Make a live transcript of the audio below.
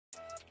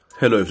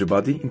Hello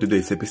everybody, in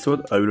today's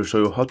episode I will show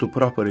you how to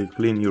properly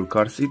clean your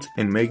car seats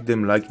and make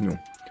them like new.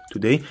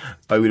 Today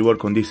I will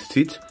work on these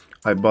seats.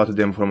 I bought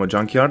them from a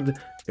junkyard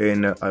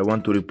and I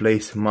want to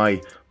replace my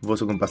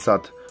Volkswagen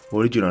Passat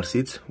original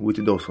seats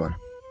with those one.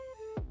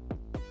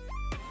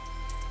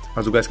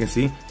 As you guys can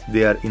see,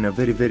 they are in a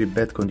very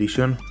bad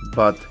condition,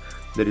 but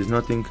there is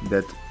nothing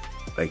that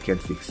I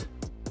can't fix.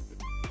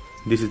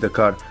 This is the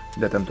car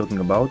that I'm talking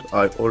about.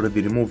 I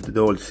already removed the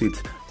old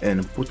seats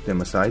and put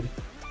them aside.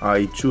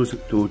 I choose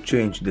to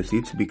change the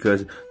seats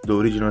because the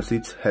original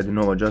seats had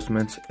no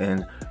adjustments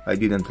and I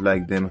didn't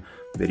like them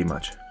very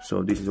much.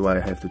 So this is why I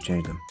have to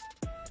change them.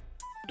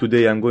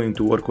 Today I'm going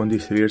to work on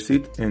this rear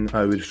seat and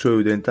I will show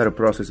you the entire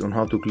process on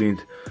how to clean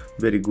it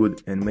very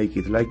good and make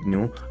it like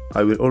new.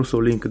 I will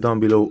also link down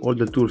below all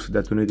the tools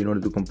that you need in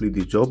order to complete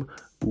this job.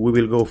 We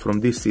will go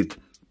from this seat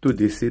to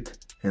this seat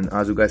and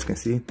as you guys can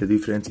see, the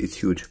difference is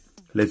huge.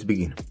 Let's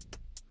begin.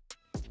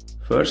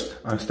 First,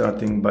 I'm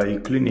starting by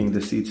cleaning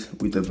the seats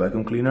with a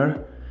vacuum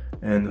cleaner,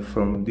 and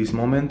from this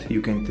moment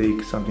you can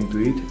take something to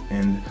eat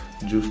and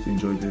just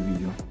enjoy the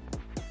video.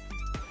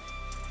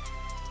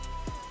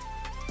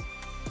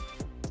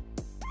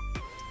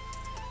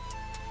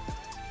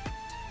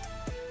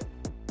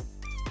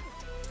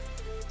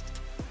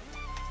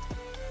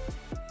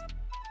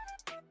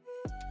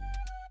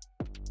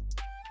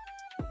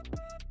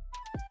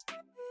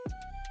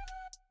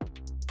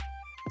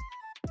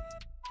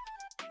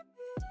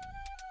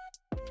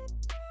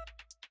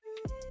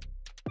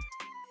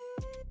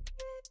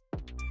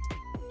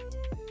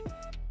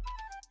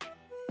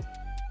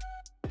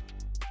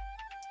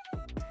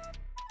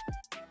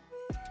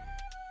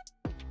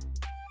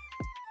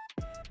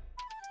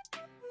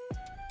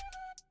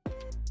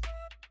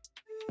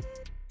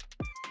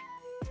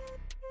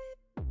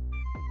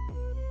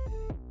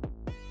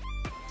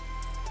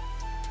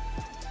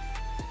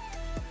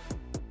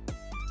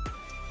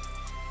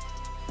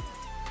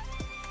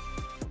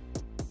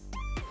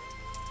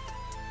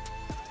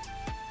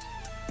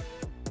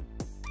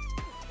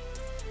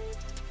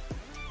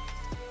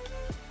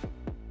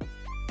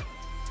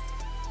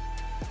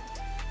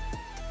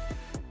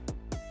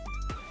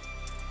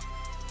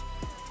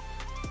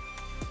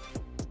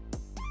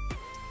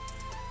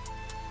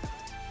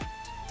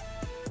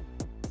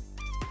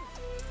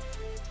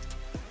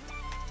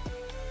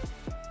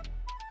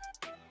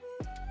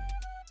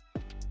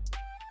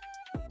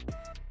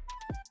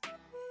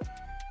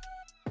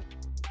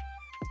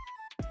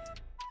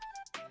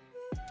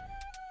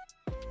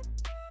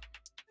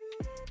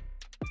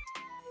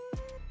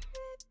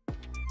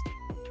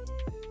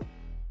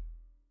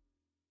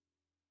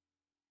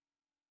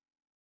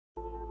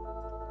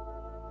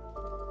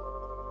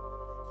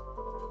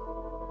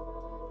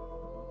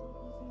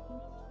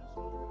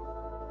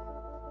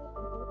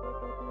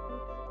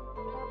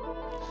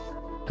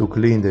 To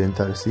clean the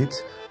entire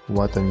seats,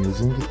 what I'm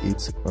using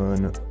it's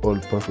an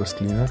all-purpose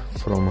cleaner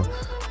from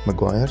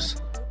MEGUIARS.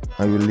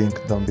 I will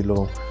link down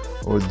below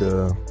all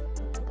the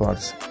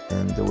parts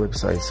and the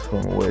websites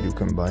from where you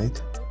can buy it.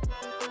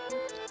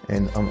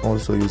 And I'm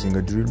also using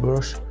a drill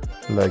brush,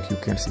 like you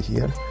can see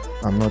here.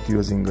 I'm not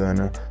using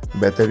a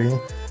battery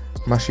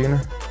machine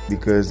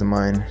because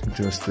mine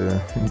just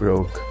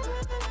broke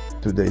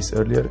 2 days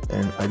earlier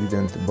and I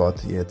didn't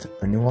bought yet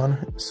a new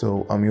one,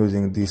 so I'm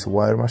using this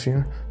wire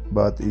machine,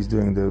 but it's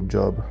doing the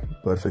job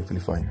perfectly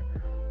fine.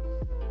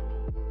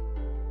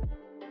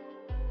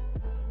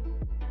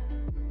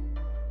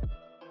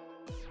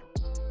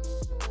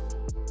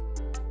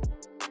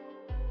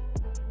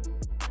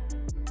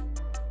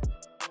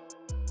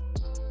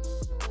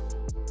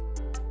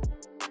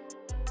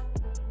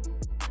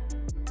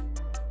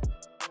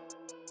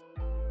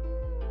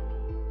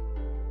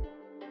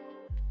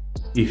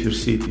 If your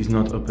seat is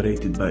not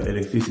operated by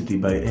electricity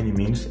by any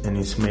means and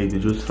is made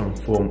just from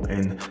foam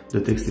and the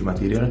textile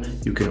material,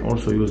 you can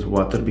also use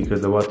water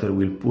because the water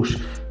will push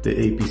the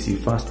APC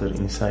faster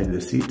inside the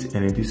seat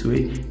and in this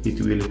way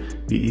it will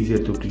be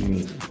easier to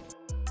clean it.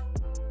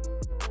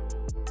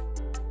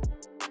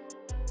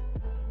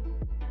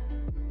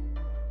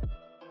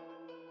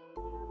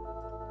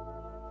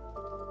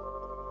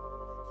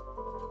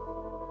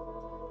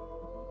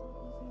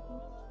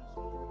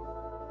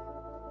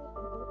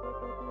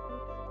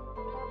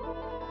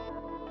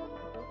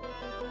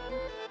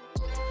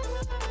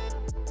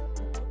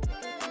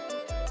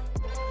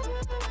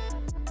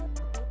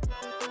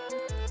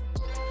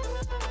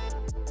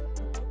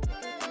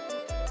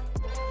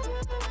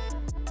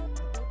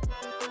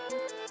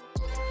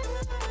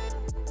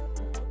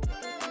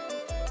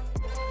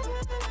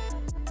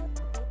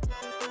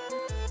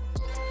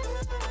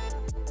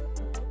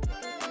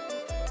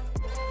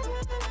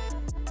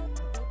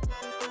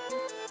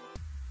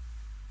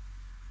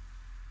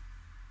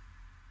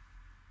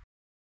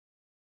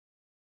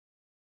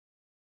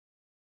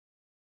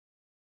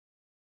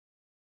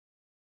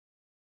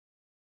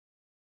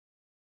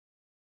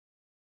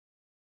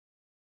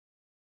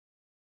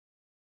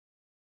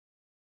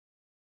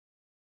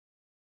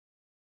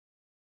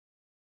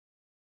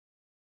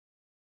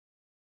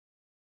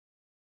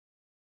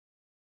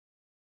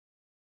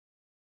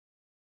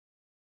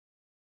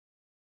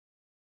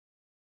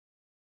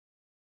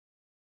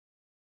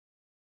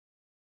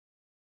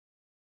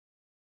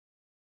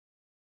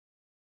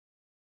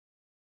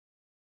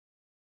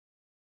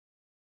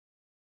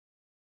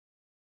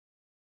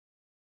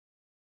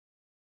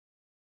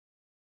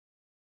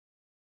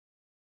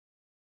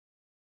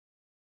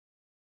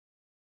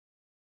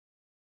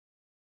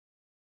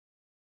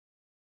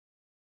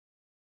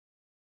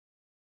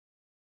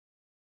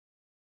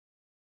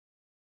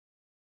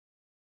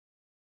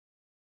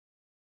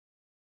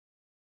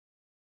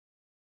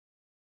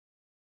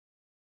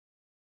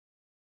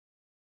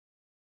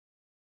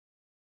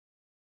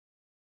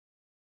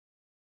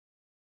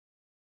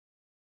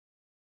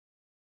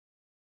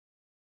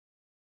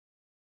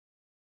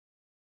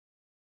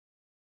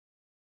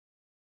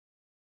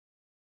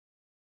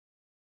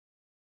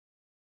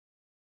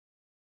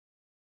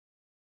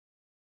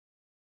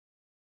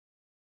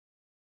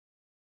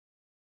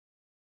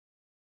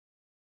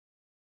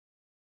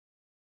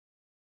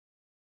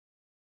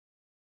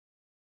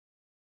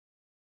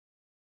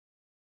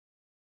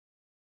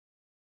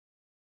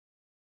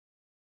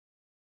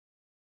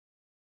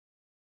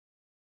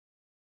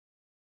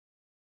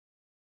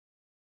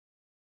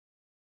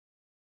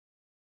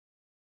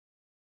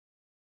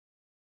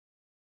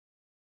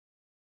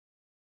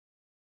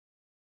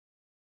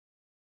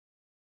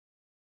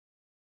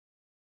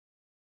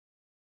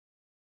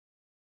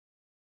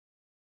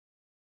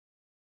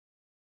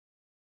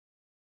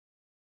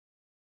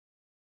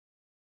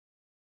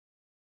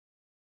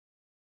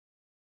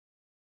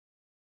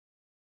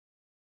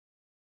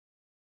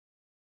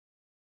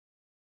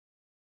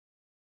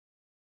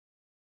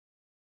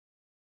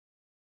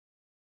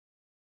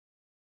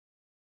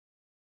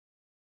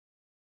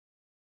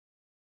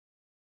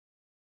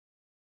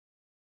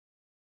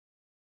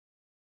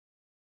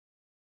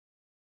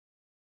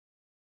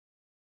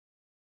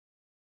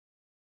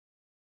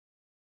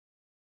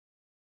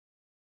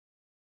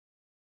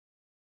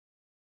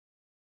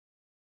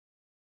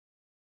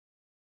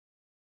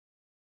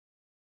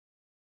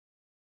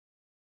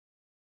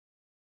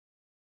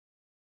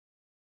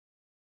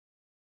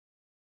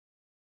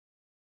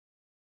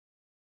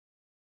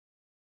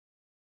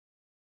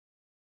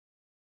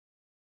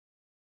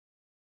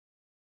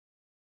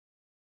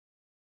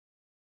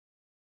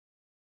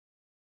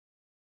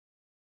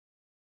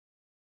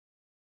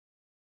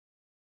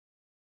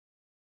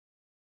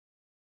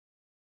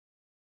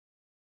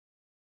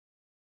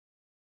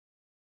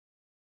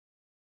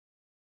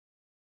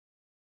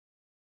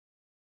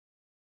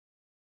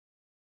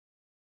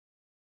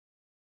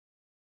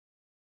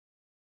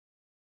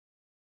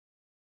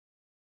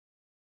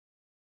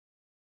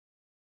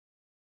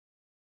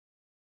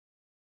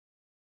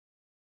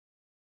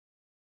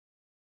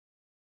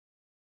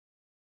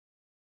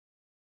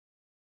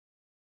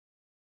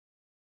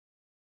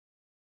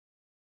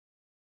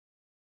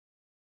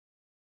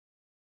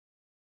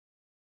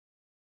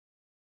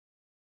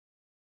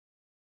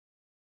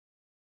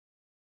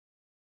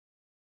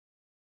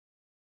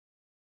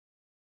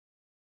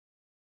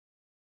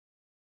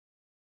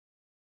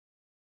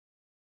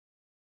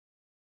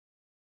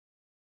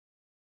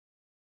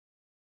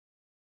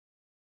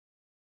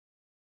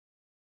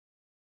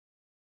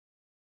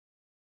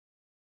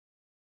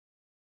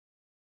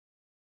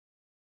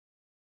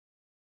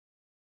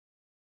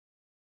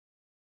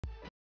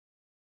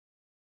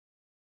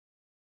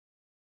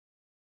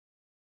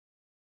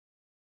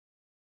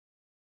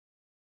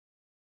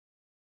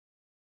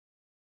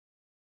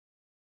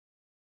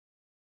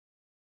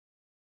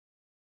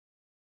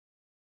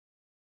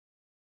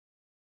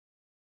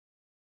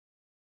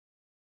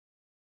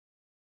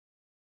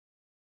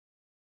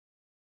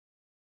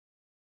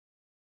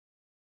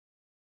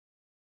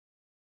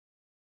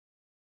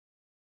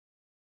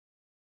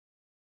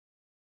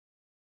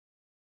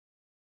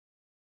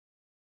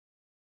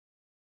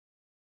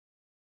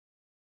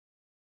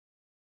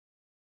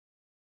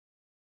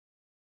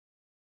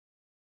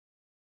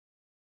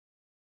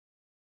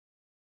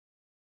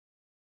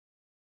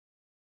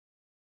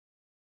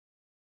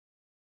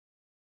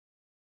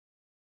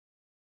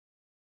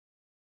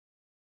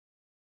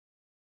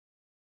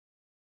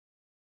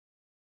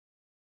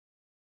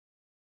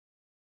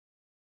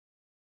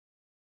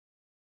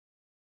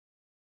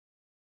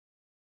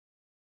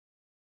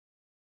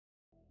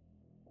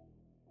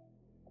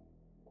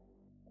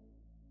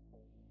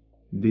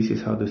 This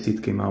is how the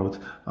seat came out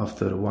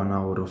after 1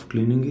 hour of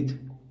cleaning it.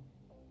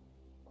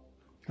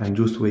 I'm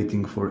just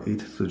waiting for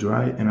it to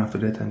dry, and after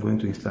that I'm going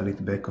to install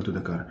it back onto the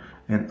car.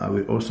 And I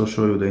will also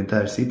show you the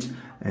entire seats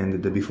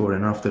and the before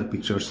and after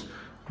pictures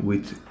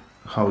with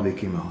how they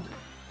came out.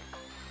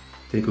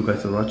 Thank you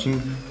guys for watching.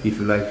 If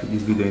you like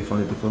this video and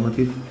found it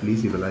informative,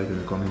 please leave a like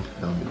and a comment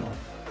down below.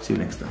 See you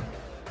next time.